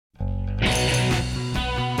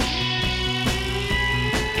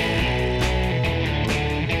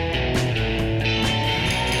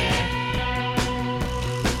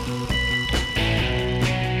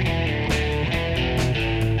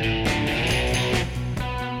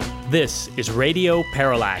This is Radio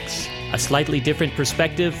Parallax, a slightly different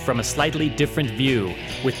perspective from a slightly different view,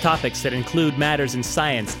 with topics that include matters in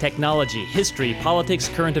science, technology, history, politics,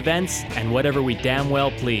 current events, and whatever we damn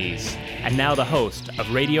well please. And now the host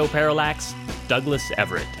of Radio Parallax, Douglas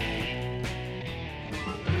Everett.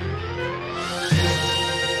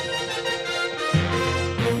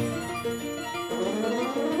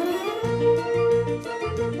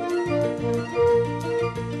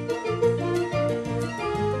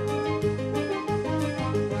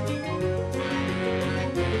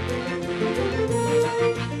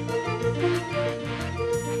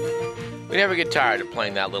 We never get tired of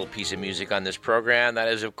playing that little piece of music on this program. That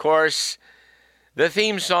is, of course, the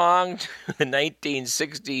theme song to the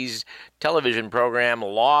 1960s television program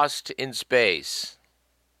Lost in Space.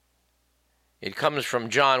 It comes from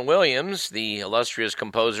John Williams, the illustrious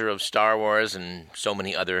composer of Star Wars and so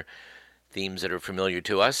many other themes that are familiar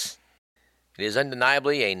to us. It is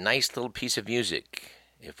undeniably a nice little piece of music,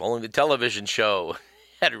 if only the television show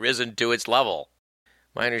had risen to its level.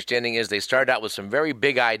 My understanding is they started out with some very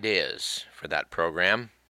big ideas for that program.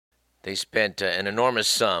 They spent an enormous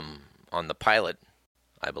sum on the pilot,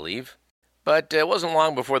 I believe. But it wasn't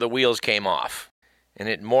long before the wheels came off, and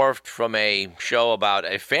it morphed from a show about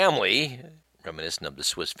a family, reminiscent of the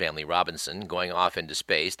Swiss Family Robinson, going off into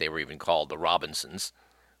space. They were even called the Robinsons,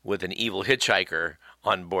 with an evil hitchhiker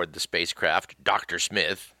on board the spacecraft, Dr.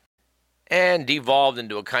 Smith, and devolved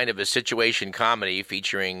into a kind of a situation comedy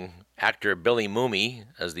featuring actor Billy Mooney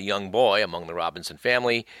as the young boy among the Robinson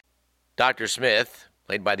family, Dr. Smith,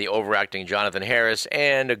 played by the overacting Jonathan Harris,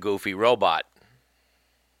 and a goofy robot.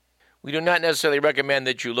 We do not necessarily recommend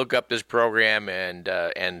that you look up this program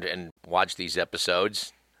and watch these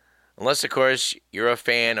episodes, unless, of course, you're a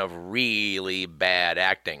fan of really bad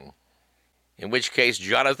acting, in which case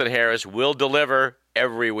Jonathan Harris will deliver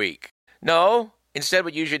every week. No, instead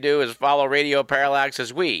what you should do is follow Radio Parallax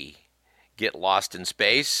as we get lost in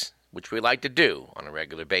space, which we like to do on a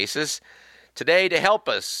regular basis. Today, to help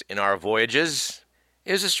us in our voyages,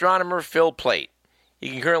 is astronomer Phil Plait. He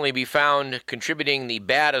can currently be found contributing the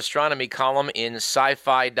Bad Astronomy column in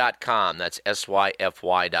sci-fi.com. That's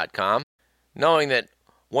SYFY.com. Knowing that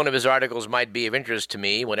one of his articles might be of interest to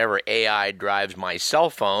me whenever AI drives my cell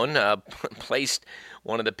phone, placed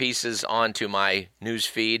one of the pieces onto my news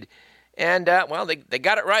feed. And, they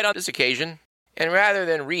got it right on this occasion. And rather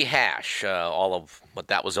than rehash all of what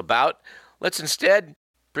that was about, let's instead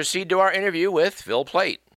proceed to our interview with Phil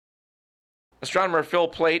Plait. Astronomer Phil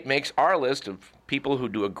Plait makes our list of people who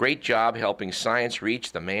do a great job helping science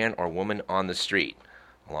reach the man or woman on the street,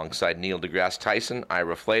 alongside Neil deGrasse Tyson,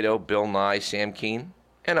 Ira Flatow, Bill Nye, Sam Kean,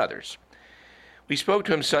 and others. We spoke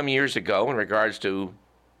to him some years ago in regards to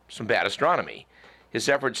some bad astronomy. His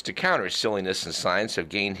efforts to counter silliness in science have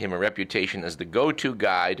gained him a reputation as the go-to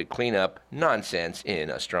guy to clean up nonsense in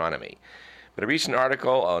astronomy. But a recent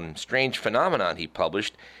article on strange phenomenon he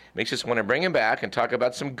published makes us want to bring him back and talk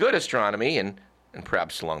about some good astronomy and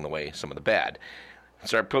perhaps along the way some of the bad.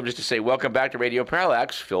 It's our privilege to say welcome back to Radio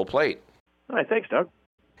Parallax, Phil Plait. Hi, thanks, Doug.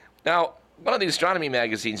 Now, one of the astronomy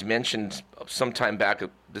magazines mentioned some time back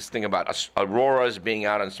this thing about auroras being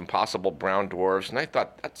out on some possible brown dwarfs, and I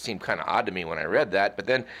thought that seemed kind of odd to me when I read that, but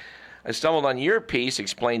then I stumbled on your piece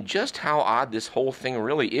explaining just how odd this whole thing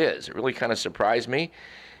really is. It really kind of surprised me,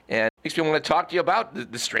 and makes me want to talk to you about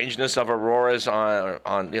the strangeness of auroras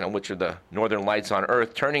on which are the northern lights on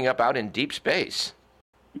Earth, turning up out in deep space.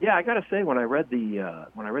 Yeah, I got to say, when I read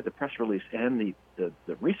the press release and the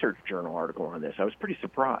research journal article on this, I was pretty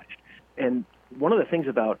surprised. And one of the things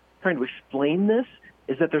about trying to explain this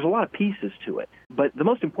is that there's a lot of pieces to it. But the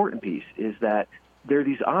most important piece is that there are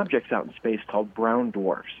these objects out in space called brown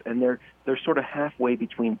dwarfs, and they're sort of halfway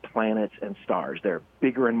between planets and stars. They're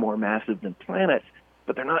bigger and more massive than planets,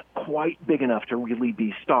 but they're not quite big enough to really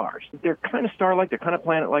be stars. They're kind of star-like, they're kind of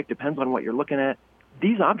planet-like, depends on what you're looking at.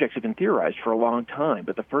 These objects have been theorized for a long time,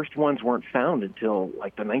 but the first ones weren't found until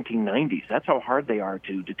like the 1990s. That's how hard they are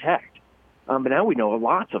to detect. But now we know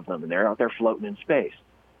lots of them, and they're out there floating in space.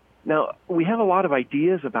 Now, we have a lot of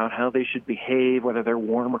ideas about how they should behave, whether they're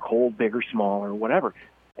warm or cold, big or small, or whatever.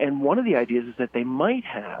 And one of the ideas is that they might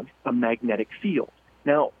have a magnetic field.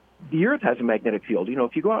 Now, the Earth has a magnetic field. You know,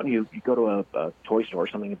 if you go out and you go to a toy store or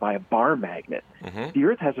something and buy a bar magnet, the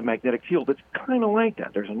Earth has a magnetic field that's kind of like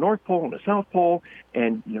that. There's a North Pole and a South Pole,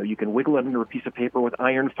 and you can wiggle it under a piece of paper with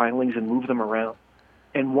iron filings and move them around.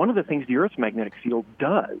 And one of the things the Earth's magnetic field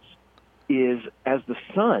does is as the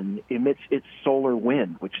sun emits its solar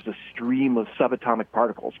wind, which is a stream of subatomic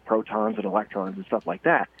particles, protons and electrons and stuff like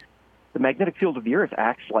that, the magnetic field of the Earth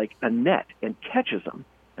acts like a net and catches them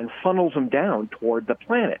and funnels them down toward the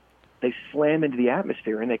planet. they slam into the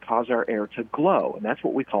atmosphere and they cause our air to glow. And that's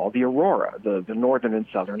what we call the aurora, the northern and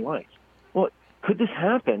southern lights. Well, could this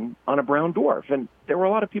happen on a brown dwarf? And there were a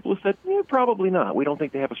lot of people who said, probably not. We don't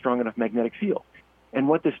think they have a strong enough magnetic field. And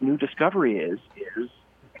what this new discovery is,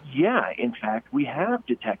 yeah, in fact, we have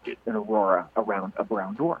detected an aurora around a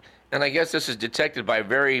brown dwarf. And I guess this is detected by a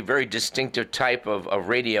very, very distinctive type of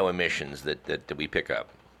radio emissions that we pick up.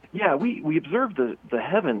 Yeah, we observe the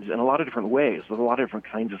heavens in a lot of different ways with a lot of different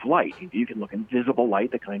kinds of light. You can look at visible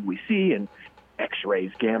light, the kind we see, and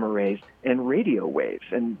X-rays, gamma rays, and radio waves.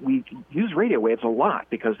 And we use radio waves a lot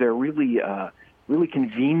because they're really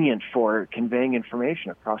convenient for conveying information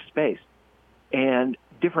across space. And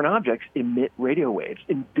different objects emit radio waves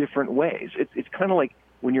in different ways. It's kind of like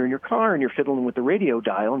when you're in your car and you're fiddling with the radio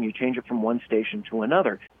dial and you change it from one station to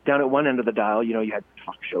another. Down at one end of the dial, you had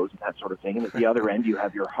talk shows and that sort of thing, and at the other end you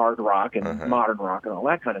have your hard rock and modern rock and all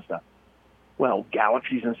that kind of stuff. Well,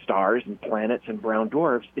 galaxies and stars and planets and brown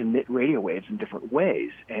dwarfs emit radio waves in different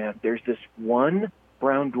ways, and there's this one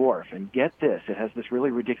brown dwarf, and get this, it has this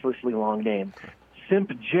really ridiculously long name,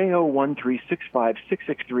 SIMP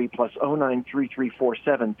J01365663 plus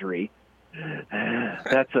 0933473.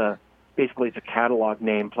 That's basically it's a catalog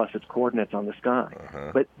name plus its coordinates on the sky.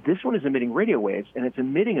 But this one is emitting radio waves, and it's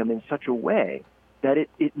emitting them in such a way that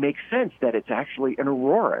it makes sense that it's actually an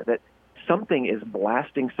aurora, that something is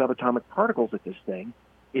blasting subatomic particles at this thing.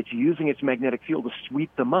 It's using its magnetic field to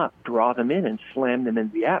sweep them up, draw them in, and slam them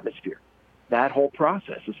into the atmosphere. That whole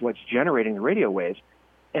process is what's generating the radio waves,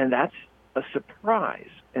 and that's a surprise.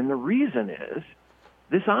 And the reason is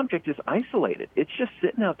this object is isolated. It's just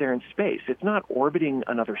sitting out there in space. It's not orbiting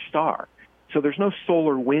another star. So there's no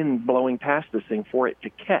solar wind blowing past this thing for it to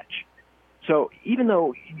catch. So even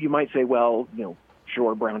though you might say, well,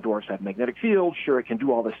 sure, brown dwarfs have magnetic fields, sure, it can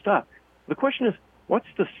do all this stuff. The question is, what's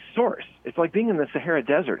the source? It's like being in the Sahara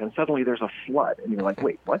Desert and suddenly there's a flood. And you're like,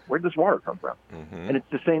 wait, what? Where did this water come from? And it's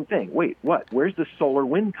the same thing. Wait, what? Where's the solar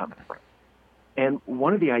wind coming from? And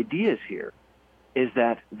one of the ideas here is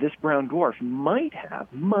that this brown dwarf might,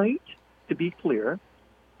 to be clear,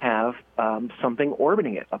 have something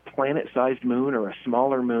orbiting it, a planet-sized moon or a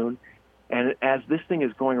smaller moon. And as this thing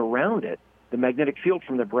is going around it, the magnetic field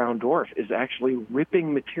from the brown dwarf is actually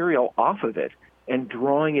ripping material off of it and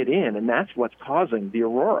drawing it in, and that's what's causing the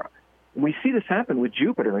aurora. We see this happen with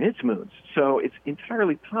Jupiter and its moons, so it's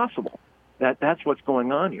entirely possible that that's what's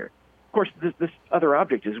going on here. Of course, this other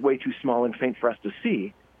object is way too small and faint for us to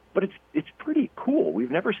see, but it's pretty cool.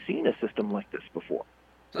 We've never seen a system like this before.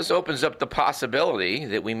 This opens up the possibility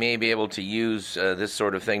that we may be able to use this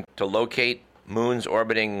sort of thing to locate moons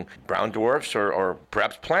orbiting brown dwarfs or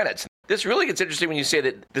perhaps planets. This really gets interesting when you say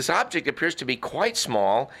that this object appears to be quite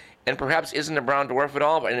small and perhaps isn't a brown dwarf at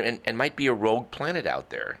all and might be a rogue planet out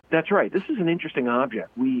there. That's right. This is an interesting object.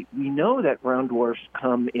 We know that brown dwarfs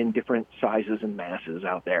come in different sizes and masses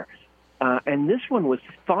out there. And this one was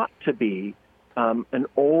thought to be an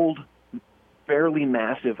old, fairly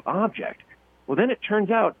massive object. Well, then it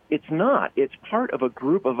turns out it's not. It's part of a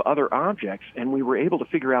group of other objects, and we were able to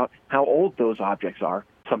figure out how old those objects are,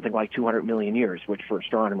 something like 200 million years, which for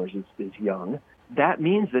astronomers is young. That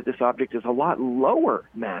means that this object is a lot lower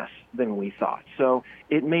mass than we thought. So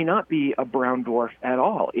it may not be a brown dwarf at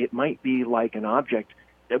all. It might be like an object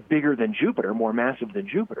bigger than Jupiter, more massive than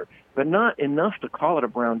Jupiter, but not enough to call it a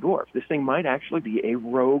brown dwarf. This thing might actually be a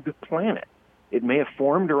rogue planet. It may have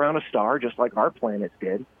formed around a star just like our planets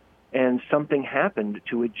did, and something happened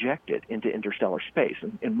to eject it into interstellar space.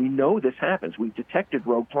 And we know this happens. We've detected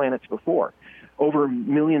rogue planets before. Over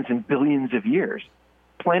millions and billions of years,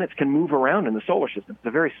 planets can move around in the solar system. It's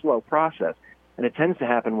a very slow process, and it tends to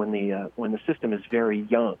happen when the system is very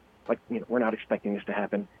young. Like, we're not expecting this to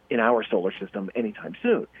happen in our solar system anytime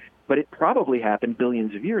soon. But it probably happened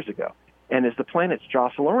billions of years ago. And as the planets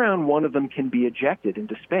jostle around, one of them can be ejected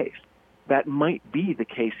into space. That might be the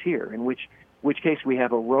case here, in which case we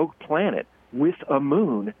have a rogue planet with a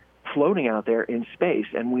moon floating out there in space,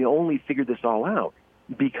 and we only figured this all out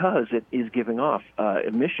because it is giving off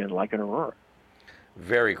emission like an aurora.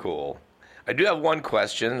 Very cool. I do have one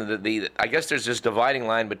question. I guess there's this dividing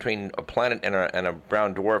line between a planet and a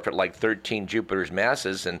brown dwarf at like 13 Jupiter's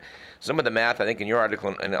masses, and some of the math, I think in your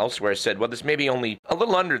article and elsewhere, said, well, this may be only a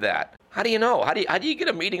little under that. How do you know? How do you get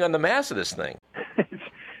a reading on the mass of this thing?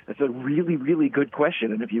 That's a really, really good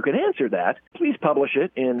question, and if you can answer that, please publish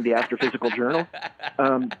it in the Astrophysical Journal.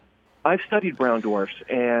 I've studied brown dwarfs,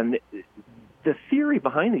 and the theory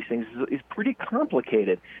behind these things is pretty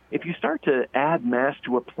complicated. If you start to add mass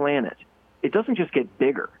to a planet, it doesn't just get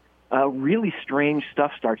bigger. Really strange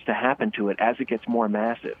stuff starts to happen to it as it gets more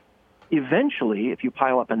massive. Eventually, if you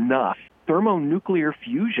pile up enough, thermonuclear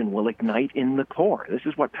fusion will ignite in the core. This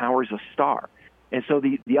is what powers a star. And so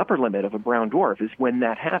the upper limit of a brown dwarf is when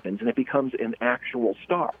that happens and it becomes an actual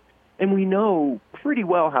star. And we know pretty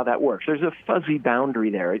well how that works. There's a fuzzy boundary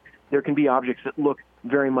there. There can be objects that look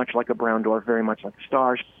very much like a brown dwarf, very much like a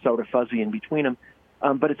star, sort of fuzzy in between them,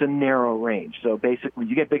 but it's a narrow range. So basically,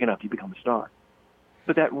 you get big enough, you become a star.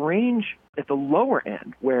 But that range at the lower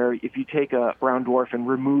end, where if you take a brown dwarf and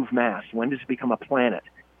remove mass, when does it become a planet?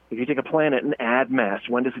 If you take a planet and add mass,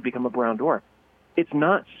 when does it become a brown dwarf? It's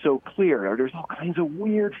not so clear. There's all kinds of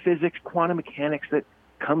weird physics, quantum mechanics that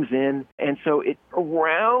comes in. And so it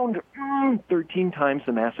around 13 times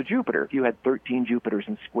the mass of Jupiter. If you had 13 Jupiters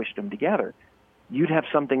and squished them together, you'd have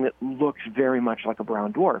something that looks very much like a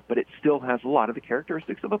brown dwarf, but it still has a lot of the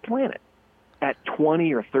characteristics of a planet. At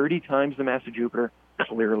 20 or 30 times the mass of Jupiter,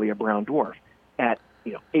 clearly a brown dwarf. At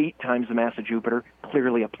 8 times the mass of Jupiter,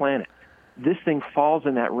 clearly a planet. This thing falls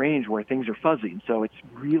in that range where things are fuzzy, so it's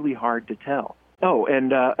really hard to tell. Oh, and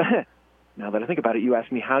now that I think about it, you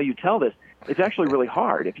asked me how you tell this. It's actually really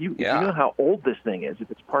hard. If you know how old this thing is, if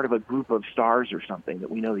it's part of a group of stars or something that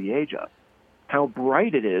we know the age of, how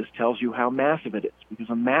bright it is tells you how massive it is, because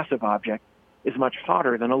a massive object is much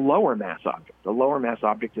hotter than a lower mass object. A lower mass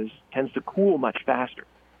object tends to cool much faster.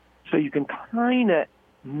 So you can kind of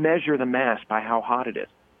measure the mass by how hot it is.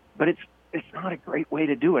 But it's not a great way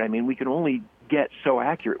to do it. I mean, we can only get so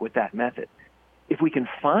accurate with that method. If we can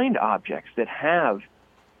find objects that have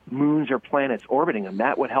moons or planets orbiting them,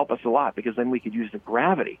 that would help us a lot, because then we could use the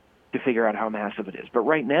gravity to figure out how massive it is. But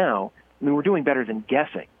right now, I mean, we're doing better than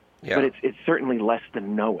guessing, but it's certainly less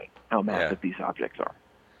than knowing how massive these objects are.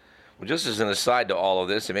 Well, just as an aside to all of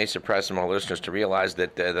this, it may surprise some of our listeners to realize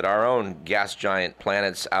that our own gas giant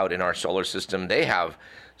planets out in our solar system, they have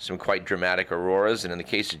some quite dramatic auroras. And in the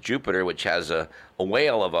case of Jupiter, which has a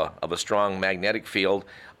whale of a strong magnetic field,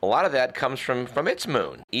 a lot of that comes from its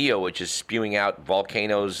moon, Io, which is spewing out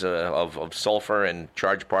volcanoes of sulfur and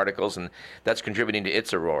charged particles, and that's contributing to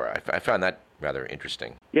its aurora. I found that rather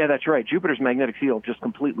interesting. Yeah, that's right. Jupiter's magnetic field just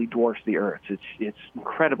completely dwarfs the Earth's. It's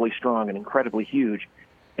incredibly strong and incredibly huge,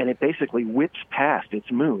 and it basically whips past its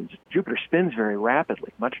moons. Jupiter spins very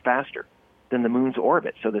rapidly, much faster than the moon's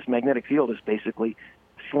orbit, so this magnetic field is basically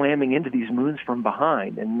slamming into these moons from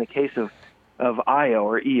behind. And in the case of Io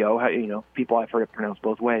or Io, people I've heard it pronounced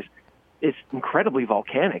both ways, it's incredibly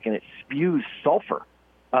volcanic, and it spews sulfur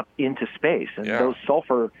up into space. And those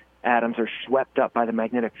sulfur atoms are swept up by the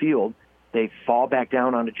magnetic field. They fall back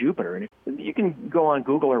down onto Jupiter. And you can go on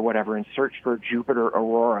Google or whatever and search for Jupiter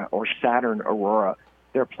aurora or Saturn aurora.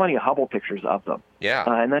 There are plenty of Hubble pictures of them. Yeah.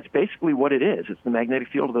 And that's basically what it is. It's the magnetic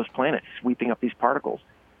field of those planets sweeping up these particles,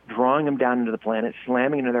 drawing them down into the planet,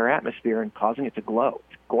 slamming into their atmosphere, and causing it to glow.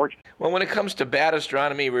 It's gorgeous. Well, when it comes to bad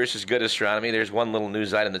astronomy versus good astronomy, there's one little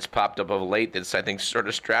news item that's popped up of late that's, I think, sort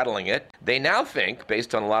of straddling it. They now think,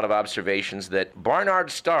 based on a lot of observations, that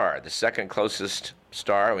Barnard's star, the second closest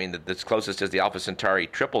star, that's closest is the Alpha Centauri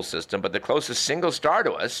triple system, but the closest single star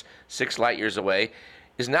to us, 6 light years away,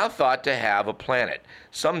 is now thought to have a planet.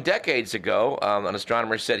 Some decades ago, an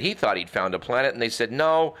astronomer said he thought he'd found a planet, and they said,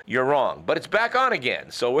 no, you're wrong. But it's back on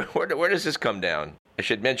again. So where does this come down? I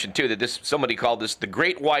should mention, too, that somebody called this the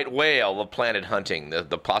great white whale of planet hunting,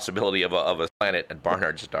 the possibility of a planet at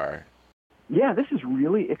Barnard's star. Yeah, this is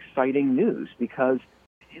really exciting news, because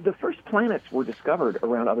the first planets were discovered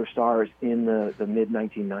around other stars in the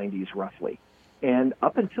mid-1990s, roughly. And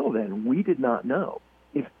up until then, we did not know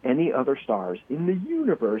if any other stars in the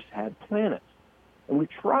universe had planets. And we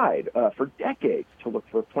tried for decades to look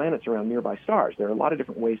for planets around nearby stars. There are a lot of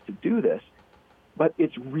different ways to do this, but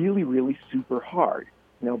it's really, really super hard.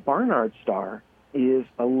 Now, Barnard's star is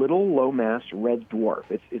a little low-mass red dwarf.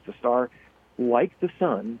 It's a star like the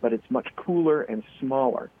Sun, but it's much cooler and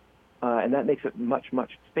smaller, and that makes it much,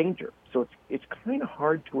 much fainter. So it's kind of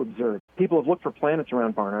hard to observe. People have looked for planets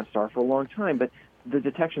around Barnard's star for a long time, but the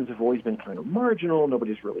detections have always been kind of marginal.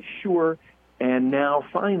 Nobody's really sure. And now,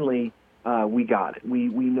 finally, we got it. We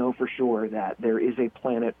know for sure that there is a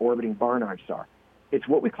planet orbiting Barnard's star. It's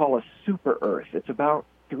what we call a super-Earth. It's about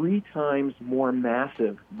 3 times more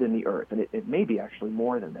massive than the Earth, and it may be actually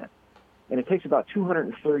more than that. And it takes about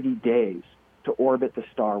 230 days to orbit the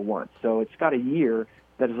star once. So it's got a year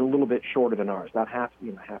that is a little bit shorter than ours, about half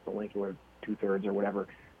the length or 2/3 or whatever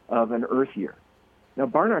of an Earth year. Now,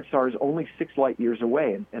 Barnard's star is only 6 light years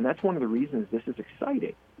away, and that's one of the reasons this is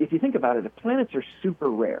exciting. If you think about it, the planets are super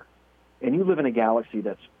rare, and you live in a galaxy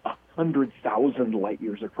that's 100,000 light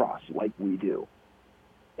years across, like we do.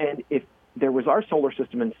 And if there was our solar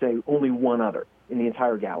system and, say, only one other in the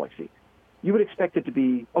entire galaxy, you would expect it to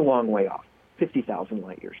be a long way off, 50,000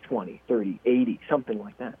 light years, 20, 30, 80, something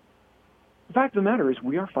like that. The fact of the matter is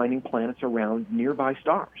we are finding planets around nearby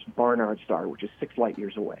stars. Barnard star, which is 6 light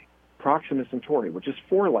years away. Proxima Centauri, which is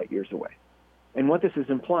 4 light years away. And what this is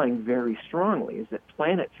implying very strongly is that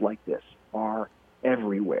planets like this are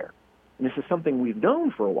everywhere. And this is something we've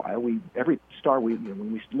known for a while. Every star,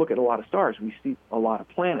 when we look at a lot of stars, we see a lot of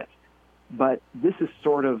planets. But this is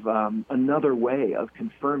sort of another way of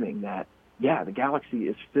confirming that, yeah, the galaxy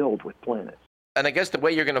is filled with planets. And I guess the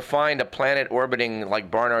way you're going to find a planet orbiting like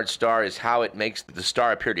Barnard star is how it makes the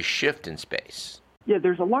star appear to shift in space. Yeah,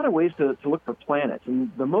 there's a lot of ways to look for planets. And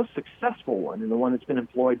the most successful one, and the one that's been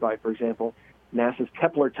employed by, for example, NASA's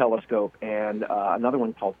Kepler telescope and another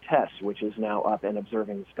one called TESS, which is now up and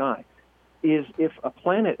observing the sky, is if a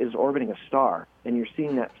planet is orbiting a star and you're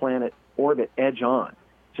seeing that planet orbit edge on,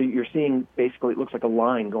 so you're seeing basically it looks like a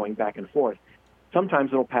line going back and forth.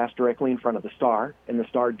 Sometimes it'll pass directly in front of the star, and the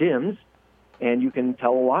star dims, and you can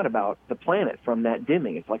tell a lot about the planet from that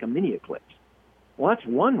dimming. It's like a mini eclipse. Well, that's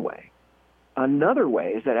one way. Another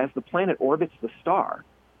way is that as the planet orbits the star,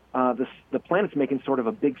 the planet's making sort of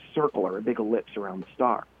a big circle or a big ellipse around the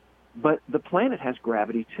star. But the planet has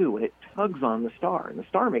gravity too, and it tugs on the star, and the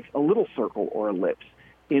star makes a little circle or ellipse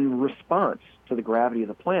in response to the gravity of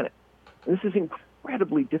the planet. And this is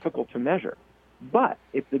incredibly difficult to measure. But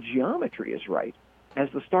if the geometry is right, as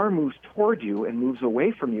the star moves toward you and moves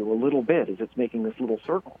away from you a little bit as it's making this little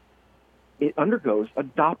circle, it undergoes a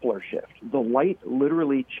Doppler shift. The light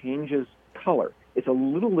literally changes color. It's a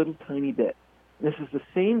little tiny bit. And this is the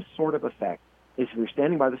same sort of effect as if you're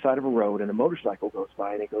standing by the side of a road and a motorcycle goes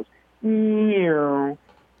by and it goes, meow.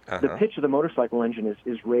 The pitch of the motorcycle engine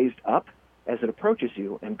is raised up as it approaches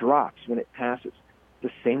you and drops when it passes. The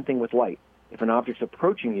same thing with light. If an object's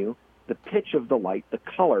approaching you, the pitch of the light, the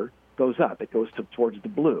color, goes up. It goes towards the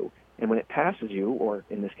blue. And when it passes you, or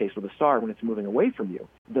in this case with a star, when it's moving away from you,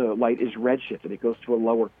 the light is redshifted. It goes to a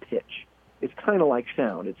lower pitch. It's kind of like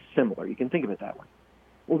sound. It's similar. You can think of it that way.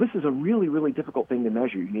 Well, this is a really, really difficult thing to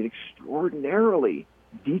measure. You need extraordinarily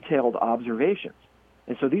detailed observations.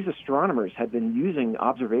 And so these astronomers had been using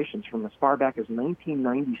observations from as far back as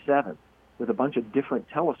 1997 with a bunch of different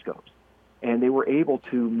telescopes. And they were able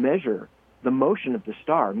to measure the motion of the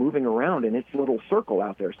star moving around in its little circle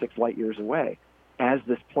out there 6 light years away as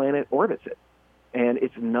this planet orbits it. And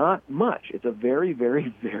it's not much. It's a very,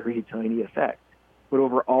 very, very tiny effect. But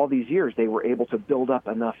over all these years, they were able to build up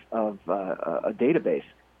enough of a database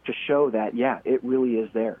to show that, yeah, it really is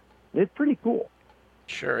there. And it's pretty cool.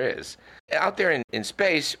 Sure is. Out there in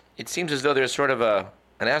space, it seems as though there's sort of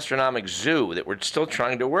an astronomic zoo that we're still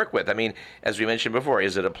trying to work with. I mean, as we mentioned before,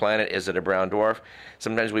 is it a planet? Is it a brown dwarf?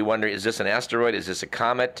 Sometimes we wonder, is this an asteroid? Is this a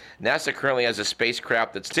comet? NASA currently has a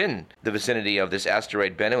spacecraft that's in the vicinity of this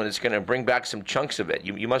asteroid Bennu, and it's going to bring back some chunks of it.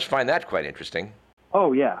 You must find that quite interesting.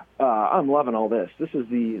 Oh, yeah. I'm loving all this. This is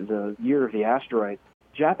the year of the asteroid.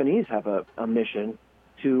 Japanese have a mission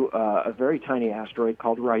to a very tiny asteroid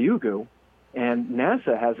called Ryugu, and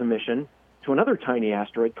NASA has a mission to another tiny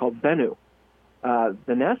asteroid called Bennu. The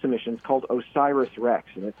NASA mission is called OSIRIS-REx,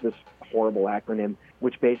 and it's this horrible acronym,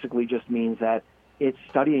 which basically just means that it's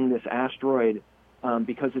studying this asteroid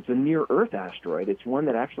because it's a near-Earth asteroid. It's one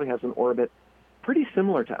that actually has an orbit pretty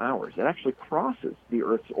similar to ours. It actually crosses the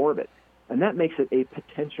Earth's orbit, and that makes it a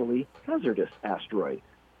potentially hazardous asteroid.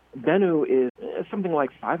 Bennu is something like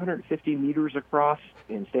 550 meters across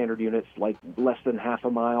in standard units, like less than half a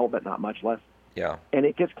mile, but not much less. Yeah. And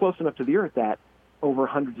it gets close enough to the Earth that over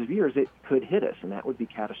hundreds of years it could hit us, and that would be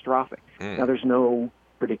catastrophic. Now, there's no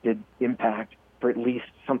predicted impact for at least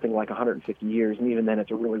something like 150 years, and even then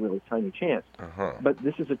it's a really, really tiny chance. But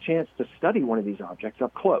this is a chance to study one of these objects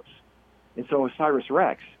up close. And so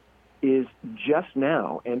OSIRIS-REx is just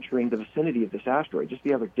now entering the vicinity of this asteroid, just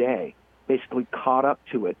the other day, basically caught up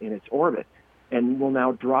to it in its orbit, and will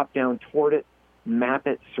now drop down toward it, map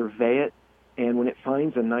it, survey it, and when it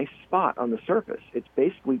finds a nice spot on the surface, it's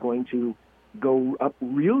basically going to go up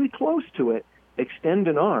really close to it, extend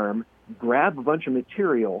an arm, grab a bunch of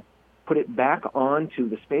material, put it back onto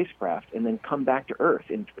the spacecraft, and then come back to Earth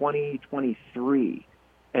in 2023.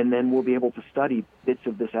 And then we'll be able to study bits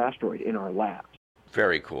of this asteroid in our labs.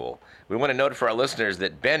 Very cool. We want to note for our listeners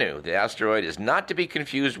that Bennu, the asteroid, is not to be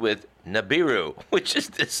confused with Nibiru, which is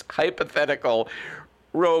this hypothetical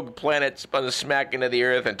rogue planet spun smack into the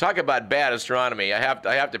Earth. And talk about bad astronomy. I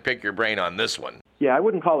have to pick your brain on this one. Yeah, I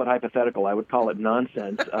wouldn't call it hypothetical. I would call it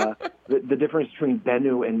nonsense. The difference between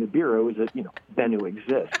Bennu and Nibiru is that, Bennu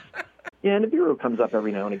exists. Yeah, Nibiru comes up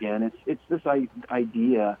every now and again. It's this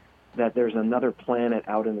idea that there's another planet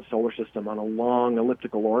out in the solar system on a long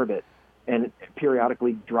elliptical orbit, and it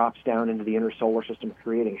periodically drops down into the inner solar system,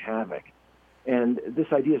 creating havoc. And this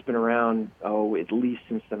idea has been around, at least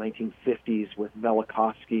since the 1950s with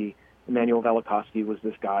Velikovsky. Immanuel Velikovsky was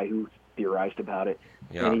this guy who theorized about it.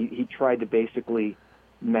 Yeah. And he tried to basically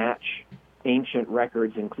match ancient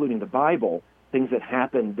records, including the Bible, things that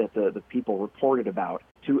happened that the people reported about,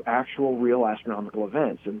 to actual real astronomical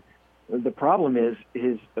events. And the problem is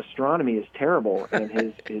his astronomy is terrible, and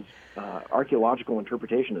his archaeological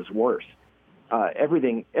interpretation is worse.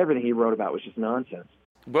 Everything he wrote about was just nonsense.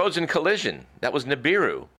 Boson collision. That was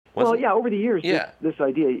Nibiru. Well, yeah, over the years, Yeah. this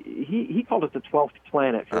idea, he called it the 12th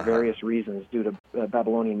planet for various reasons due to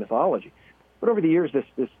Babylonian mythology. But over the years,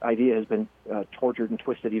 this idea has been tortured and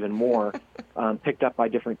twisted even more, picked up by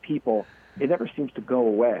different people. It never seems to go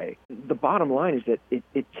away. The bottom line is that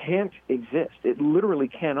it can't exist. It literally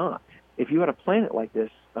cannot. If you had a planet like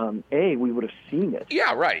this, we would have seen it.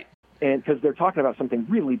 Yeah, right. And because they're talking about something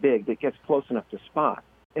really big that gets close enough to spot.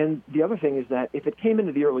 And the other thing is that if it came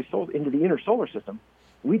into the inner solar system,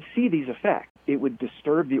 we'd see these effects. It would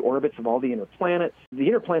disturb the orbits of all the inner planets. The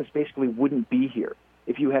inner planets basically wouldn't be here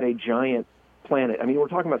if you had a giant planet. I mean, we're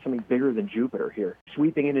talking about something bigger than Jupiter here,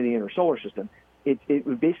 sweeping into the inner solar system. It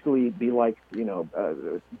would basically be like,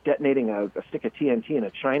 detonating a stick of TNT in a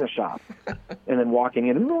china shop and then walking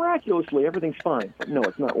in and miraculously everything's fine. But no,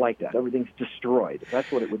 it's not like that. Everything's destroyed.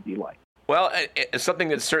 That's what it would be like. Well, it's something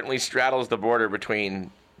that certainly straddles the border between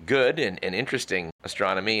good and interesting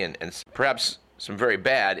astronomy and perhaps some very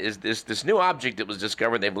bad is this new object that was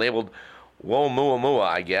discovered. They've labeled Oumuamua,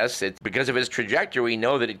 I guess. Because of its trajectory, we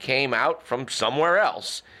know that it came out from somewhere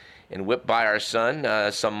else and whipped by our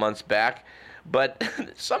sun some months back. But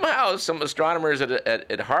somehow some astronomers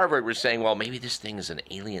at Harvard were saying, well, maybe this thing is an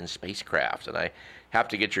alien spacecraft, and I have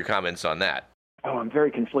to get your comments on that. Oh, I'm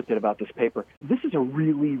very conflicted about this paper. This is a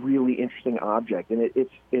really, really interesting object, and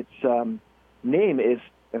its name is,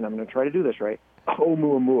 and I'm going to try to do this right,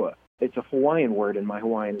 Oumuamua. It's a Hawaiian word, and my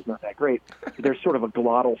Hawaiian is not that great. There's sort of a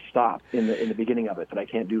glottal stop in the beginning of it that I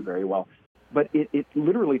can't do very well. But it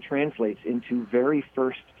literally translates into very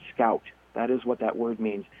first scout. That is what that word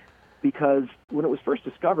means. Because when it was first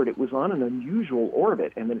discovered, it was on an unusual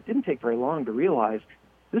orbit, and then it didn't take very long to realize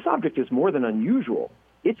this object is more than unusual.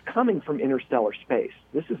 It's coming from interstellar space.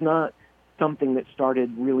 This is not something that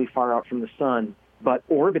started really far out from the sun, but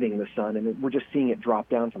orbiting the sun, and we're just seeing it drop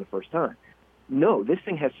down for the first time. No, this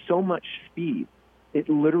thing has so much speed. It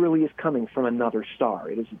literally is coming from another star.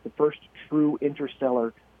 It is the first true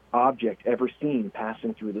interstellar object ever seen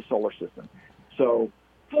passing through the solar system. So,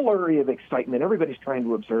 flurry of excitement. Everybody's trying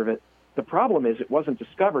to observe it. The problem is it wasn't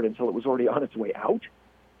discovered until it was already on its way out,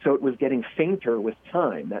 so it was getting fainter with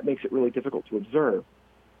time. That makes it really difficult to observe.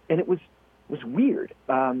 And it was weird.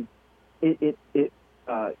 It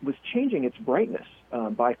was changing its brightness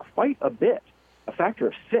by quite a bit, a factor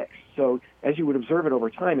of 6. So as you would observe it over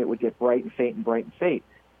time, it would get bright and faint and bright and faint.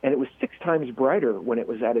 And it was 6 times brighter when it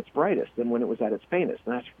was at its brightest than when it was at its faintest.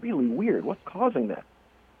 And that's really weird. What's causing that?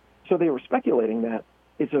 So they were speculating that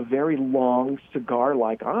it's a very long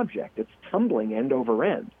cigar-like object. It's tumbling end over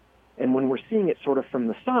end. And when we're seeing it sort of from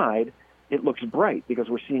the side, it looks bright because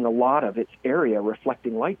we're seeing a lot of its area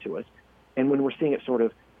reflecting light to us. And when we're seeing it sort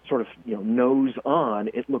of nose on,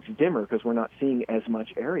 it looks dimmer because we're not seeing as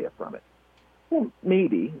much area from it. Well,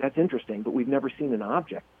 maybe. That's interesting, but we've never seen an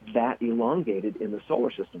object that elongated in the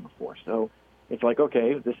solar system before. So it's like,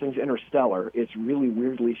 okay, this thing's interstellar. It's really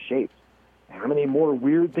weirdly shaped. How many more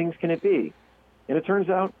weird things can it be? And it turns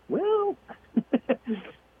out, well,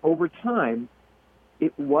 over time,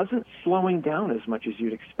 it wasn't slowing down as much as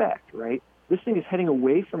you'd expect, right? This thing is heading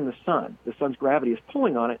away from the sun. The sun's gravity is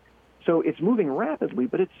pulling on it, so it's moving rapidly,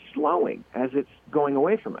 but it's slowing as it's going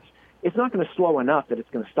away from us. It's not going to slow enough that it's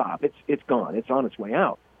going to stop. It's gone. It's on its way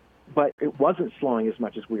out. But it wasn't slowing as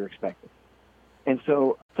much as we were expecting. And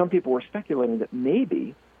so some people were speculating that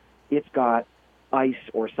maybe it's got ice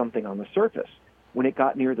or something on the surface. When it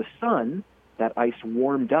got near the sun, that ice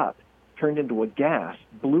warmed up, turned into a gas,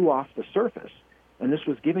 blew off the surface, and this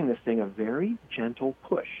was giving this thing a very gentle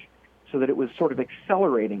push so that it was sort of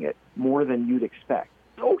accelerating it more than you'd expect.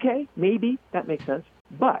 Okay, maybe, that makes sense.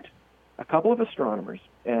 But a couple of astronomers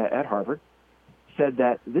at Harvard said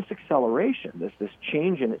that this acceleration, this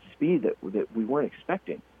change in its speed that we weren't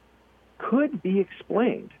expecting, could be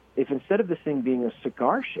explained if instead of this thing being a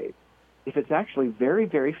cigar shape, if it's actually very,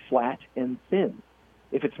 very flat and thin.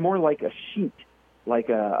 If it's more like a sheet, like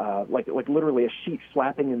literally a sheet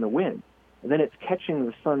flapping in the wind, and then it's catching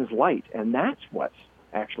the sun's light, and that's what's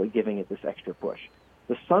actually giving it this extra push.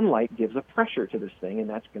 The sunlight gives a pressure to this thing, and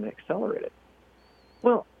that's going to accelerate it.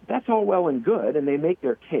 Well, that's all well and good, and they make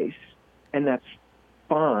their case, and that's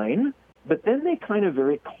fine, But then they kind of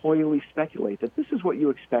very coyly speculate that this is what you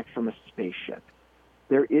expect from a spaceship.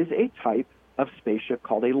 There is a type of spaceship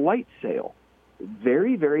called a light sail,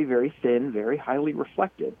 very, very, very thin, very highly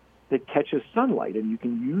reflective, that catches sunlight, and you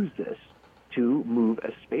can use this to move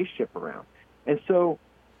a spaceship around. And so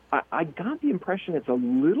I got the impression it's a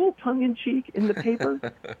little tongue-in-cheek in the paper,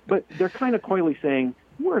 but they're kind of coyly saying,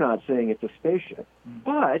 we're not saying it's a spaceship,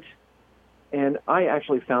 but, and I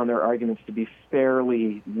actually found their arguments to be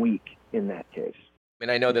fairly weak in that case.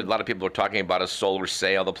 And I know that a lot of people are talking about a solar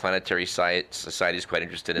sail. The Planetary Society is quite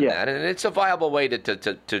interested in that, and it's a viable way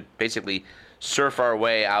to basically surf our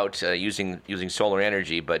way out using solar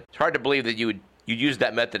energy. But it's hard to believe that you'd use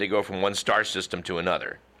that method to go from one star system to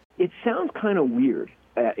another. It sounds kind of weird,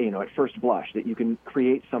 at first blush, that you can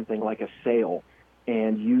create something like a sail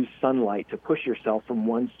and use sunlight to push yourself from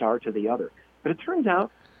one star to the other. But it turns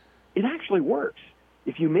out it actually works.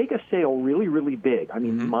 If you make a sail really, really big,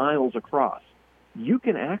 miles across, you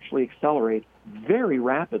can actually accelerate very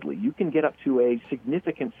rapidly. You can get up to a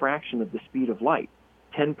significant fraction of the speed of light,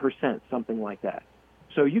 10%, something like that.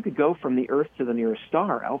 So you could go from the Earth to the nearest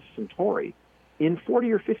star, Alpha Centauri, in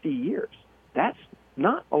 40 or 50 years. That's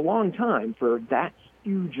not a long time for that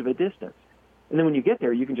huge of a distance. And then when you get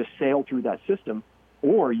there, you can just sail through that system,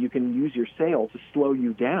 or you can use your sail to slow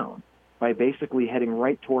you down by basically heading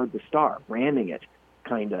right toward the star, ramming it,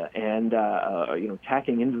 kind of, and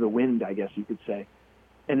tacking into the wind, I guess you could say.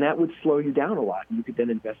 And that would slow you down a lot, and you could then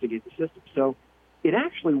investigate the system. So it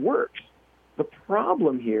actually works. The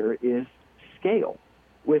problem here is scale.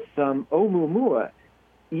 With Oumuamua,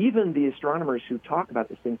 even the astronomers who talk about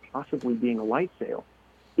this thing possibly being a light sail,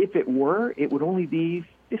 if it were, it would only be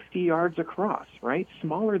 50 yards across, right?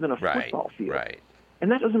 Smaller than a football field. Right. And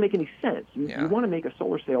that doesn't make any sense. You want to make a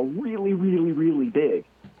solar sail really, really, really big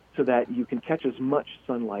so that you can catch as much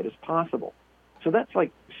sunlight as possible. So that's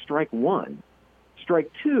like strike one.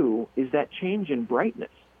 Strike two is that change in brightness.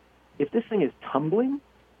 If this thing is tumbling,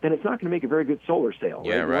 then it's not going to make a very good solar sail.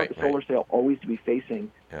 Yeah, right? You want the solar sail always to be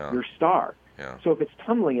facing your star. Yeah. So if it's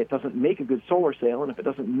tumbling, it doesn't make a good solar sail, and if it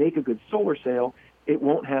doesn't make a good solar sail, it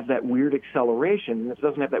won't have that weird acceleration. And if it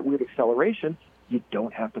doesn't have that weird acceleration, you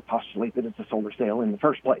don't have to postulate that it's a solar sail in the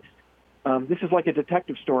first place. This is like a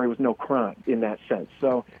detective story with no crime in that sense.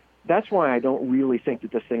 So that's why I don't really think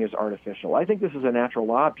that this thing is artificial. I think this is a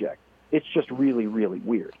natural object. It's just really, really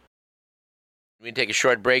weird. We can take a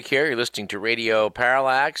short break here. You're listening to Radio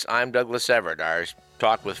Parallax. I'm Douglas Everett. Our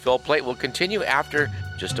talk with Phil Plait will continue after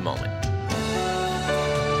just a moment.